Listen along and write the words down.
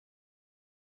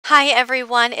Hi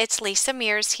everyone, it's Lisa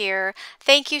Mears here.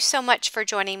 Thank you so much for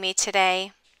joining me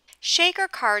today. Shaker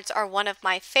cards are one of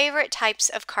my favorite types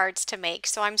of cards to make,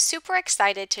 so I'm super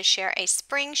excited to share a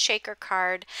spring shaker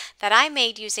card that I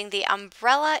made using the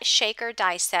Umbrella Shaker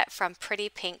die set from Pretty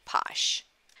Pink Posh.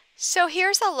 So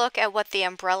here's a look at what the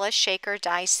Umbrella Shaker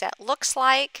die set looks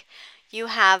like. You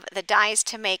have the dies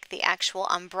to make the actual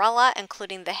umbrella,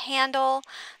 including the handle.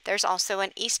 There's also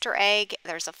an Easter egg,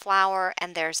 there's a flower,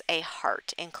 and there's a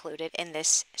heart included in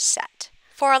this set.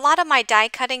 For a lot of my die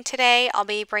cutting today, I'll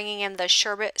be bringing in the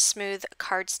Sherbet Smooth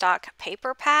Cardstock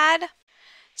paper pad.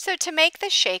 So to make the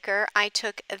shaker, I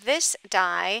took this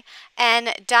die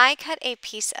and die cut a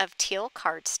piece of teal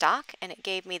cardstock, and it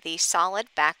gave me the solid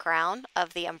background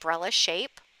of the umbrella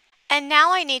shape. And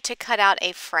now I need to cut out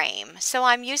a frame. So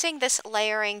I'm using this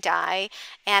layering die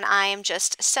and I am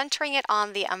just centering it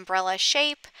on the umbrella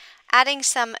shape, adding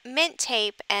some mint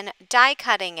tape and die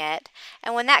cutting it.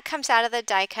 And when that comes out of the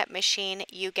die cut machine,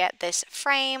 you get this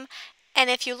frame. And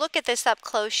if you look at this up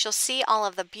close, you'll see all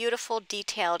of the beautiful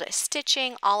detailed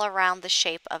stitching all around the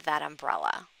shape of that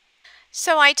umbrella.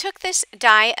 So I took this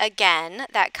die again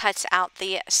that cuts out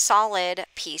the solid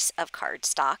piece of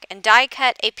cardstock and die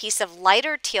cut a piece of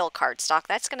lighter teal cardstock.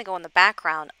 That's going to go in the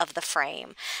background of the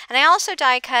frame. And I also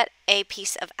die cut a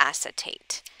piece of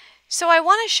acetate. So I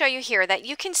want to show you here that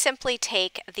you can simply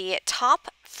take the top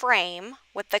frame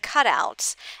with the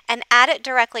cutouts and add it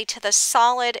directly to the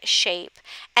solid shape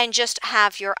and just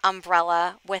have your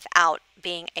umbrella without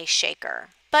being a shaker.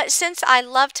 But since I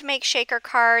love to make shaker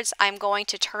cards, I'm going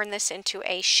to turn this into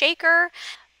a shaker.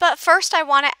 But first I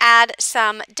want to add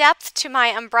some depth to my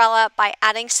umbrella by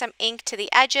adding some ink to the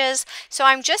edges. So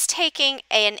I'm just taking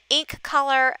an ink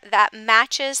color that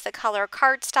matches the color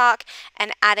cardstock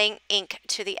and adding ink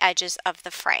to the edges of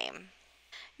the frame.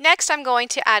 Next, I'm going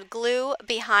to add glue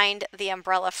behind the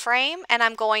umbrella frame, and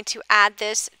I'm going to add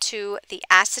this to the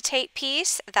acetate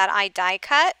piece that I die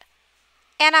cut.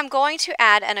 And I'm going to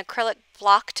add an acrylic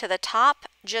block to the top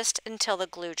just until the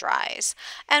glue dries.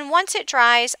 And once it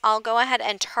dries, I'll go ahead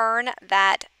and turn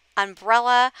that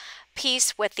umbrella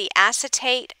piece with the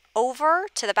acetate over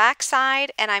to the back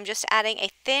side, and I'm just adding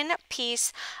a thin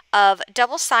piece of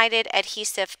double-sided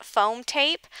adhesive foam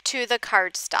tape to the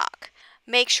cardstock.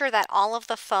 Make sure that all of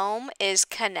the foam is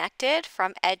connected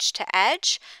from edge to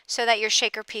edge so that your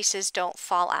shaker pieces don't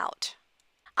fall out.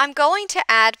 I'm going to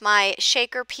add my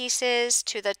shaker pieces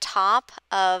to the top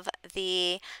of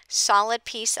the solid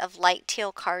piece of light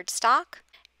teal cardstock.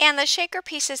 And the shaker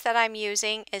pieces that I'm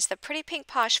using is the Pretty Pink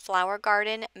Posh Flower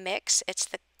Garden mix. It's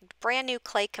the brand new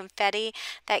clay confetti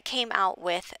that came out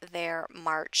with their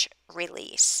March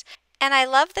release. And I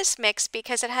love this mix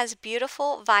because it has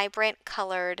beautiful, vibrant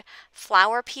colored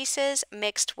flower pieces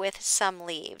mixed with some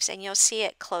leaves. And you'll see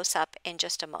it close up in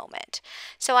just a moment.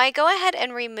 So I go ahead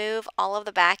and remove all of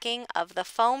the backing of the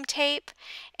foam tape.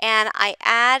 And I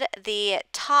add the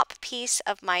top piece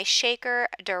of my shaker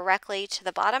directly to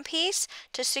the bottom piece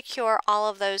to secure all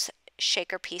of those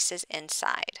shaker pieces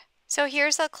inside. So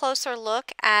here's a closer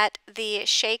look at the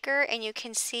shaker, and you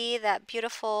can see that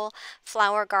beautiful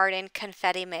flower garden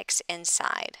confetti mix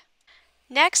inside.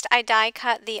 Next, I die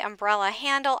cut the umbrella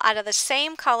handle out of the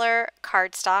same color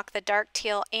cardstock, the dark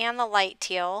teal and the light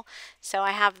teal. So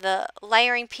I have the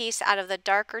layering piece out of the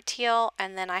darker teal,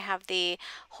 and then I have the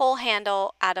whole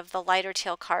handle out of the lighter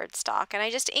teal cardstock. And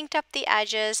I just inked up the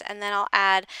edges, and then I'll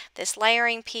add this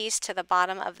layering piece to the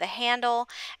bottom of the handle,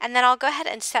 and then I'll go ahead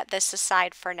and set this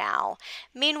aside for now.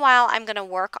 Meanwhile, I'm going to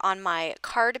work on my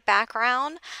card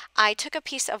background. I took a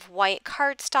piece of white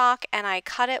cardstock and I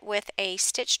cut it with a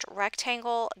stitched rectangle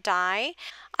die.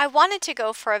 I wanted to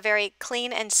go for a very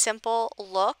clean and simple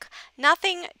look,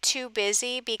 nothing too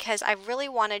busy, because I really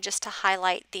wanted just to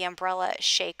highlight the umbrella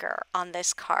shaker on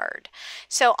this card.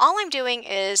 So all I'm doing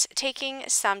is taking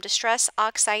some Distress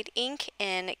Oxide ink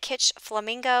in Kitsch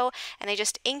Flamingo, and I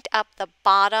just inked up the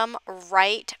bottom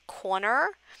right corner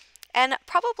and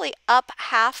probably up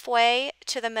halfway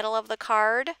to the middle of the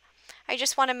card. I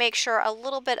just want to make sure a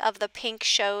little bit of the pink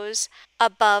shows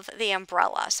above the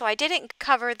umbrella. So I didn't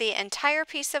cover the entire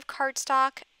piece of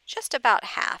cardstock, just about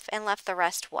half, and left the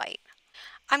rest white.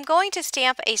 I'm going to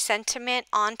stamp a sentiment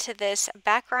onto this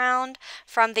background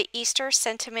from the Easter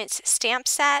Sentiments stamp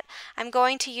set. I'm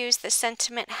going to use the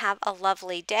sentiment "Have a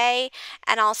Lovely Day,"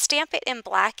 and I'll stamp it in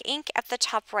black ink at the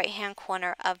top right hand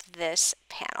corner of this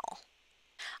panel.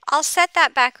 I'll set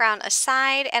that background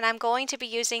aside, and I'm going to be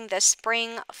using the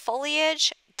Spring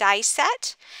Foliage die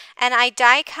set, and I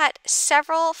die cut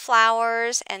several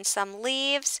flowers and some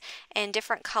leaves in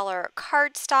different color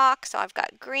cardstock. So I've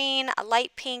got green, a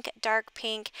light pink, dark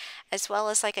pink, as well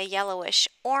as like a yellowish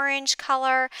orange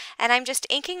color, and I'm just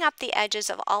inking up the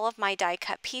edges of all of my die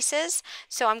cut pieces.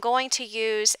 So I'm going to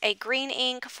use a green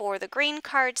ink for the green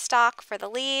cardstock for the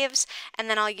leaves, and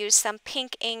then I'll use some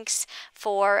pink inks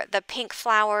for the pink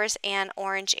flowers and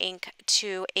orange ink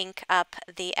to ink up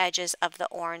the edges of the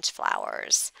orange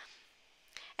flowers.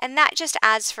 And that just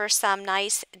adds for some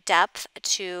nice depth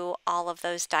to all of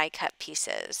those die cut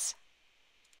pieces.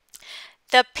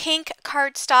 The pink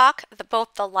cardstock,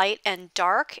 both the light and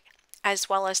dark, as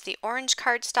well as the orange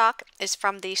cardstock, is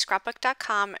from the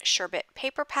Scrapbookcom Sherbet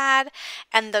paper pad,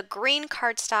 and the green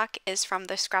cardstock is from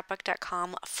the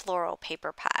Scrapbookcom Floral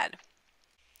paper pad.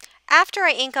 After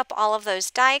I ink up all of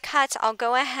those die cuts, I'll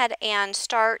go ahead and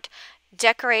start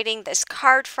decorating this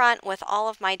card front with all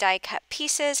of my die cut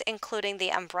pieces, including the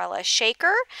umbrella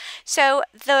shaker. So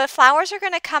the flowers are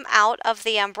going to come out of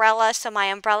the umbrella, so my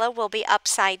umbrella will be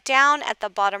upside down at the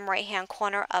bottom right hand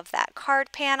corner of that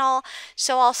card panel.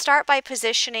 So I'll start by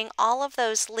positioning all of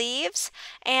those leaves,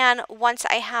 and once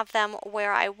I have them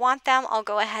where I want them, I'll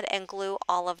go ahead and glue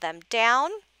all of them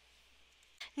down.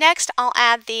 Next, I'll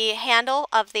add the handle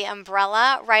of the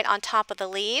umbrella right on top of the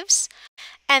leaves,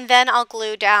 and then I'll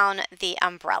glue down the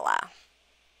umbrella.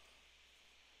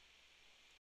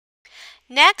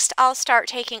 Next, I'll start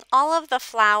taking all of the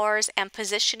flowers and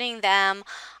positioning them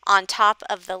on top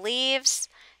of the leaves.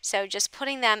 So just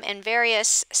putting them in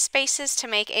various spaces to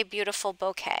make a beautiful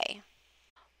bouquet.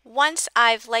 Once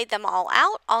I've laid them all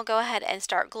out, I'll go ahead and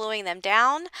start gluing them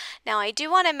down. Now I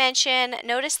do want to mention,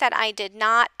 notice that I did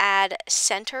not add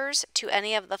centers to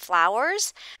any of the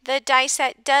flowers. The die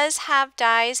set does have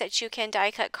dies that you can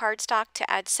die cut cardstock to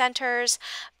add centers,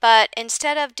 but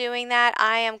instead of doing that,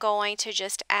 I am going to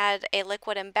just add a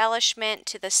liquid embellishment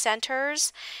to the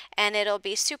centers, and it'll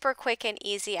be super quick and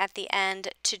easy at the end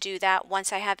to do that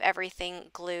once I have everything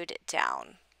glued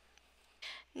down.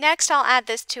 Next, I'll add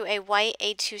this to a white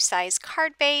A2 size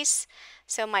card base.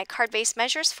 So my card base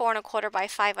measures 4 1/4 by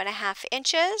 5.5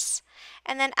 inches.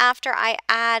 And then after I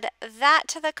add that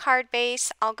to the card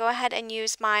base, I'll go ahead and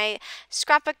use my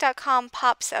Scrapbookcom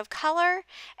pops of color,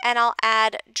 and I'll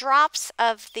add drops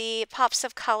of the pops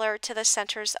of color to the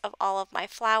centers of all of my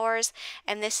flowers.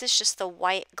 And this is just the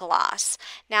white gloss.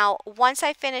 Now, once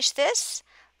I finish this,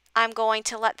 I'm going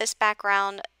to let this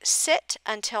background sit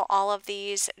until all of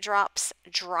these drops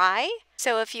dry.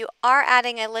 So if you are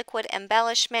adding a liquid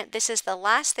embellishment, this is the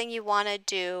last thing you want to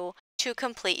do to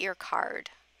complete your card.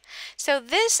 So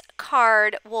this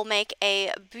card will make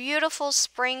a beautiful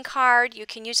spring card. You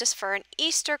can use this for an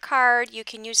Easter card, you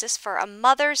can use this for a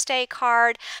Mother's Day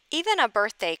card, even a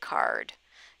birthday card.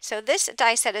 So this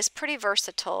die set is pretty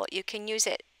versatile. You can use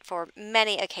it for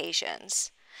many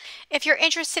occasions. If you're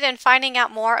interested in finding out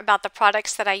more about the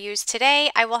products that I used today,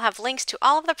 I will have links to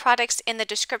all of the products in the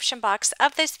description box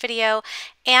of this video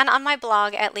and on my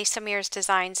blog at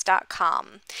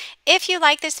lisamearsdesigns.com. If you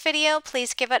like this video,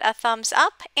 please give it a thumbs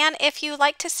up, and if you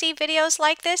like to see videos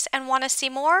like this and want to see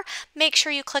more, make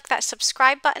sure you click that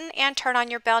subscribe button and turn on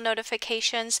your bell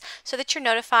notifications so that you're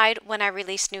notified when I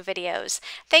release new videos.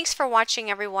 Thanks for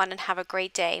watching, everyone, and have a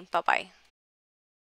great day. Bye-bye.